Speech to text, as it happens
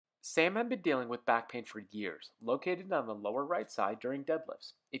Sam had been dealing with back pain for years, located on the lower right side during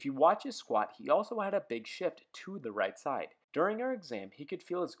deadlifts. If you watch his squat, he also had a big shift to the right side. During our exam, he could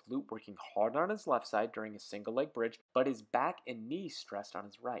feel his glute working hard on his left side during a single leg bridge, but his back and knees stressed on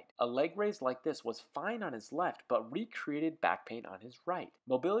his right. A leg raise like this was fine on his left, but recreated back pain on his right.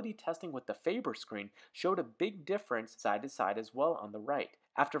 Mobility testing with the Faber screen showed a big difference side to side as well on the right.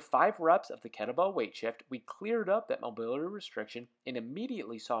 After 5 reps of the kettlebell weight shift, we cleared up that mobility restriction and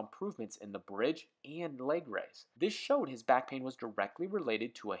immediately saw improvements in the bridge and leg raise. This showed his back pain was directly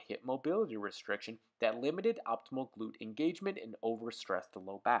related to a hip mobility restriction that limited optimal glute engagement and overstressed the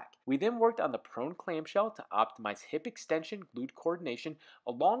low back. We then worked on the prone clamshell to optimize hip extension, glute coordination,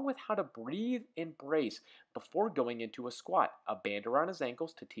 along with how to breathe and brace before going into a squat, a band around his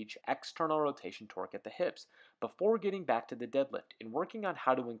ankles to teach external rotation torque at the hips, before getting back to the deadlift and working on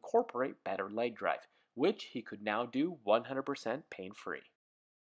how to incorporate better leg drive, which he could now do 100% pain-free.